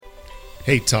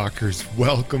Hey talkers,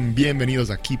 welcome, bienvenidos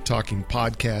a Keep Talking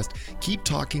Podcast. Keep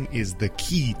Talking is the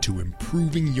key to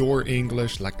improving your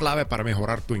English, la clave para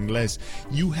mejorar tu inglés.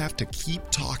 You have to keep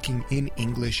talking in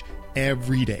English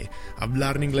every day.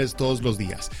 Hablar en inglés todos los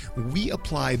días. We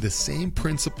apply the same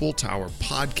principle to our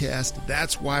podcast.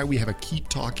 That's why we have a Keep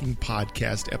Talking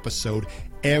Podcast episode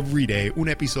every day. Un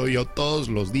episodio todos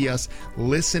los días.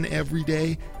 Listen every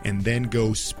day and then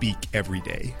go speak every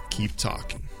day. Keep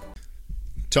talking.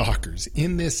 Talkers,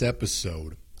 in this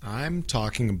episode, I'm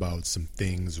talking about some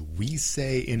things we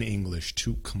say in English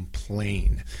to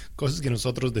complain. Cosas que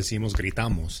nosotros decimos,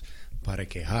 gritamos, para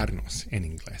quejarnos en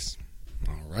inglés.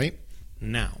 All right?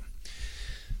 Now,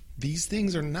 these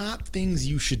things are not things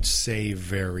you should say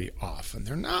very often.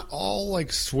 They're not all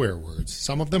like swear words.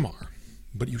 Some of them are.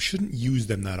 But you shouldn't use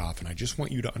them that often. I just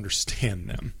want you to understand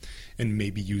them and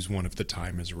maybe use one if the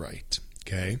time is right.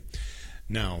 Okay?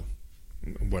 Now,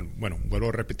 Bueno, vuelvo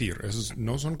a repetir, esos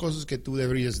no son cosas que tú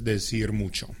deberías decir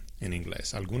mucho en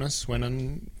inglés. Algunas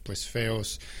suenan pues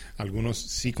feos, algunos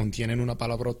sí contienen una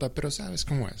palabrota, pero sabes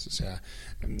cómo es. O sea,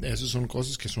 esas son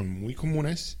cosas que son muy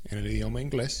comunes en el idioma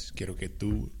inglés. Quiero que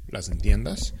tú las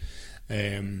entiendas.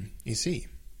 Y sí,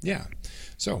 yeah.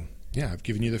 So, yeah, I've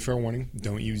given you the fair warning.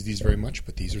 Don't use these very much,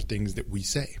 but these are things that we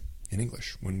say in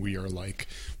English when we are like,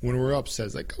 when we're upset,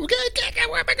 it's like,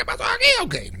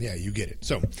 okay, yeah, you get it.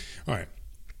 So, all right.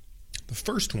 The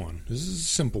first one, this is a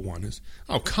simple one, is,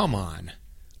 oh, come on.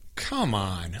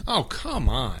 Oh, come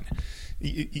on.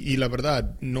 Y la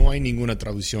verdad, no hay ninguna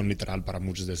traducción literal para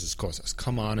muchas de esas cosas.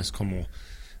 Come on es como,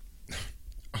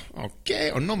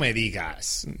 okay, o no me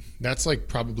digas. That's like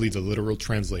probably the literal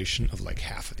translation of like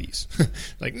half of these.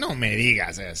 Like, no me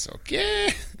digas eso,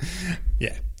 okay?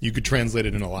 Yeah, you could translate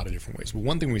it in a lot of different ways. But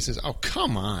one thing we say is, oh,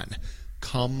 come on,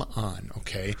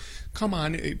 okay? Come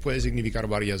on puede significar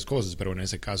varias cosas, pero en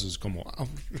ese caso es como, oh,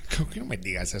 no me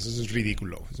digas eso, es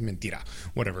ridículo, es mentira,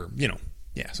 whatever, you know.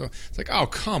 Yeah, so it's like, oh,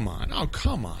 come on,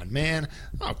 man.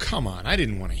 Oh, come on, I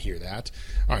didn't want to hear that.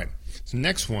 All right, so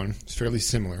next one is fairly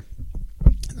similar.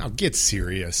 Now, get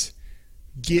serious.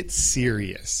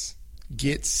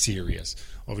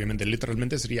 Obviamente,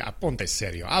 literalmente sería ponte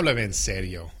serio. Háblame en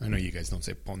serio. I know you guys don't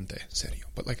say ponte serio,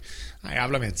 but like,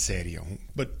 háblame en serio.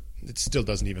 But it still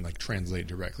doesn't even like translate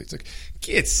directly. It's like,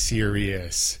 get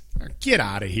serious. Get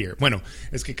out of here. Bueno,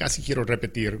 es que casi quiero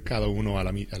repetir cada uno a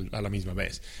la misma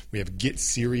vez. We have get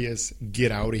serious,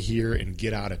 get out of here, and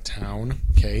get out of town.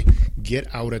 Okay? Get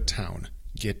out of town.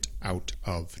 Get out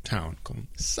of town. Como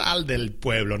sal del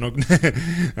pueblo. No,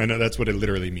 I know that's what it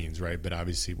literally means, right? But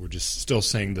obviously we're just still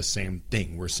saying the same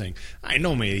thing. We're saying, ay,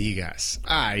 no me digas.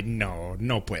 Ay, no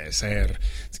puede ser.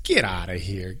 Get out of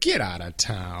here. Get out of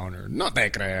town. Or no te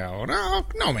creo.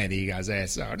 No me digas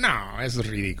eso. No, eso es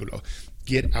ridículo.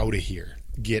 Get out of here.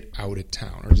 Get out of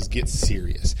town. Or just get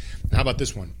serious. How about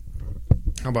this one?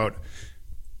 How about,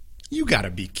 you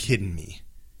gotta be kidding me.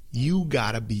 You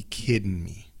gotta be kidding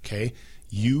me. Okay?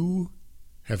 You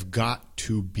have got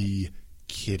to be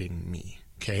kidding me,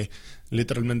 okay?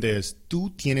 Literalmente es, tú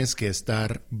tienes que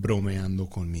estar bromeando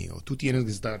conmigo. Tú tienes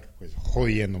que estar, pues,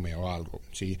 jodiéndome o algo,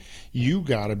 ¿sí? You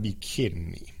gotta be kidding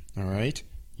me, all right?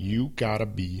 You gotta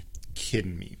be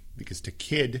kidding me. Because to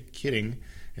kidding,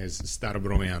 es estar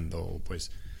bromeando, pues,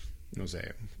 no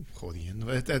sé, jodiendo.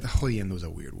 Jodiendo is a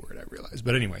weird word, I realize.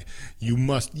 But anyway, you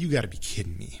gotta be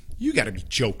kidding me. You gotta be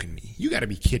joking me. You gotta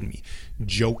be kidding me.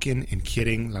 Joking and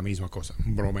kidding, la misma cosa.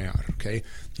 Bromear, okay?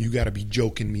 You gotta be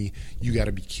joking me. You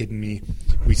gotta be kidding me.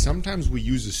 Sometimes we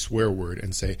use a swear word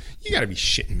and say, you gotta be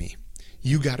shitting me.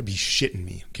 You gotta be shitting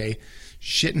me, okay?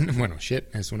 Shitting, bueno, shit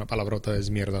es una palabrota, es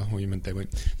mierda, obviamente. But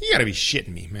you gotta be shitting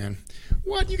me, man.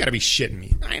 What? You gotta be shitting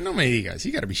me. Ay, no me digas.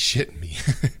 You gotta be shitting me.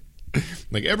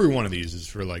 Like, every one of these is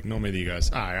for, like, no me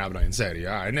digas, habla en serio,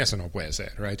 en eso no puede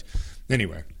ser, right?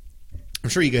 Anyway, I'm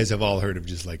sure you guys have all heard of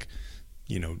just, like,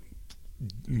 you know,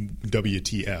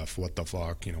 WTF, what the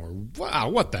fuck, you know, or wow,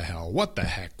 what the hell, what the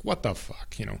heck, what the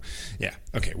fuck, you know. Yeah,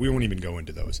 okay, we won't even go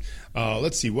into those.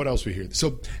 Let's see, what else we hear.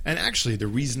 So, and actually, the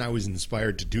reason I was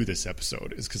inspired to do this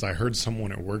episode is because I heard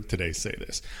someone at work today say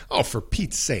this. Oh, for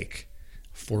Pete's sake.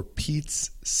 For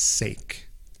Pete's sake.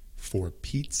 For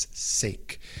Pete's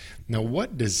sake. Now,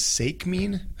 what does sake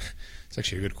mean? It's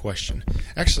actually a good question.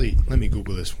 Actually, let me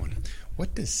Google this one.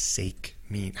 What does sake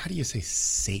mean? How do you say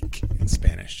sake in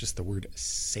Spanish? Just the word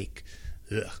sake.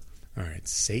 Ugh. All right,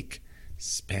 sake,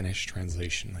 Spanish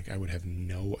translation. Like, I would have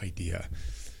no idea.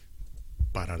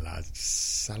 Para la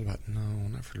salva... No,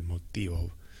 not for el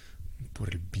motivo. Por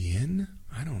el bien?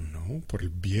 I don't know. Por el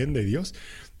bien de Dios?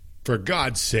 For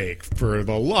God's sake, for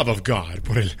the love of God,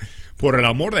 por el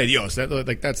amor de Dios.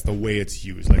 That's the way it's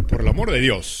used. Like, por el amor de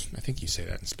Dios. I think you say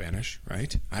that in Spanish,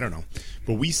 right? I don't know.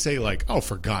 But we say like, oh,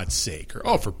 for God's sake, or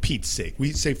oh, for Pete's sake.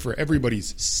 We say for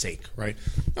everybody's sake, right?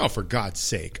 Oh, for God's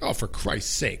sake. Oh, for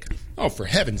Christ's sake. Oh, for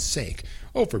heaven's sake.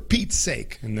 Oh, for Pete's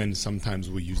sake. And then sometimes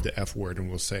we'll use the F word and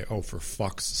we'll say, oh, for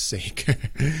fuck's sake.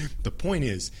 The point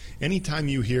is, anytime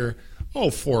you hear, oh,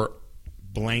 for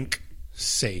blank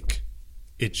sake,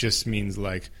 it just means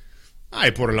like,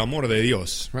 ay, por el amor de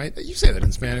Dios, right? You say that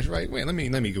in Spanish, right? Wait, let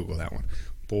me Google that one.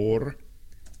 Por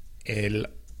el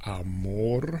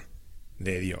amor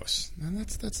de Dios. And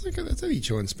that's a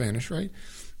dicho in Spanish, right?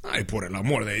 Ay, por el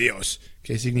amor de Dios.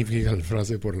 ¿Qué significa la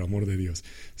frase por el amor de Dios?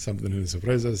 Something in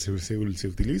sorpresa se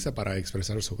utiliza para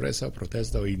expresar sorpresa,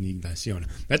 protesta o indignación.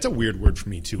 That's a weird word for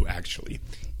me too, actually.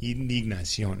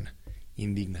 Indignación.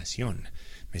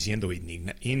 Me siento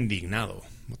indignado.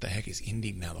 What the heck is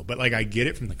indignado? But like, I get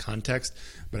it from the context,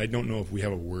 but I don't know if we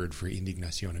have a word for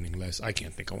indignación in English. I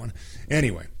can't think of one.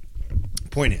 Anyway,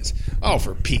 point is, oh,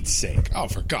 for Pete's sake. Oh,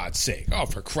 for God's sake. Oh,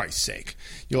 for Christ's sake.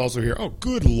 You'll also hear, oh,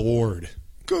 good Lord.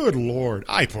 Good Lord.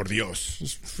 Ay, por Dios.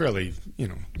 It's fairly,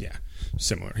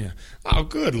 similar. Yeah. Oh,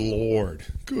 good Lord.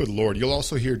 Good Lord. You'll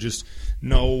also hear just,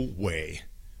 no way.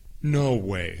 No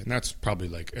way. And that's probably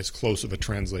like as close of a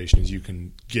translation as you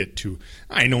can get to,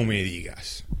 ay, no me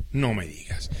digas. No me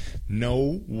digas.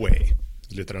 No way.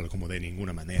 Literal como de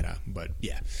ninguna manera. But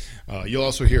yeah. You'll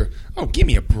also hear, oh, give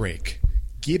me a break.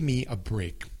 Give me a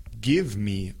break. Give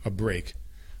me a break.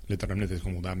 Literalmente es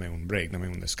como dame un break, dame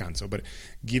un descanso. But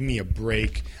give me a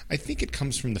break. I think it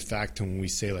comes from the fact that when we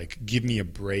say like, give me a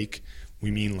break, we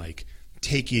mean like,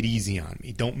 take it easy on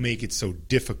me. Don't make it so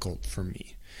difficult for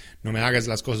me. No me hagas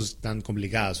las cosas tan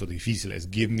complicadas o difíciles.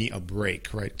 Give me a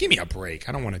break, right? Give me a break.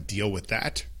 I don't want to deal with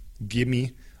that. Give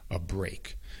me a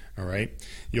break, all right?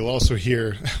 You'll also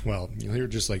hear, you'll hear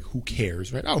just like, who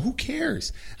cares, right? Oh, who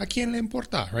cares? ¿A quién le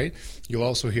importa, right? You'll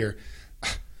also hear,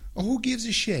 oh, who gives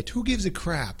a shit? Who gives a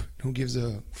crap? Who gives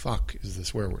a fuck is the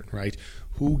swear word, right?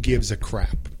 Who gives a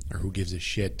crap? Or who gives a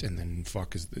shit, and then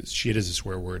shit is a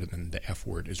swear word, and then the F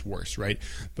word is worse, right?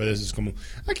 But this is como,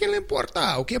 ¿a quién le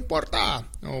importa? ¿O qué importa?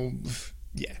 Oh,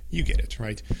 yeah, you get it,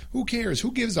 right? Who cares?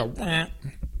 Who gives a...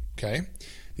 Okay?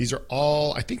 These are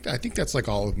all, I think that's like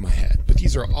all of my head, but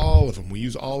these are all of them. We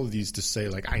use all of these to say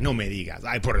like, ay, no me digas,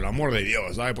 ay, por el amor de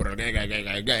Dios, ay, por el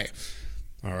gay.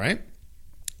 All right?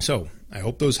 So, I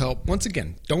hope those help. Once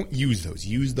again, don't use those.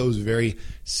 Use those very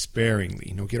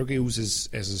sparingly. No quiero que uses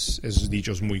esos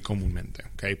dichos muy comúnmente,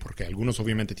 ¿okay? Porque algunos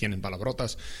obviamente tienen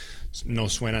palabrotas, no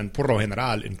suenan, por lo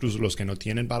general, incluso los que no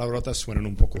tienen palabrotas suenan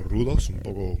un poco rudos,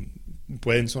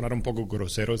 pueden sonar un poco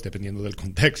groseros dependiendo del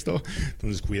contexto.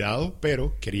 Entonces, cuidado,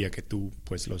 pero quería que tú,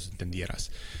 pues, los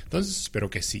entendieras. Entonces,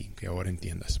 espero que sí, que ahora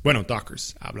entiendas. Bueno,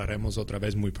 Talkers, hablaremos otra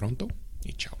vez muy pronto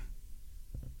y chao.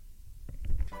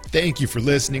 Thank you for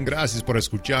listening. Gracias por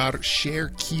escuchar.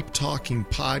 Share Keep Talking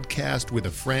podcast with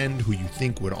a friend who you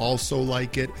think would also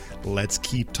like it. Let's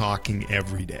keep talking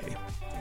every day.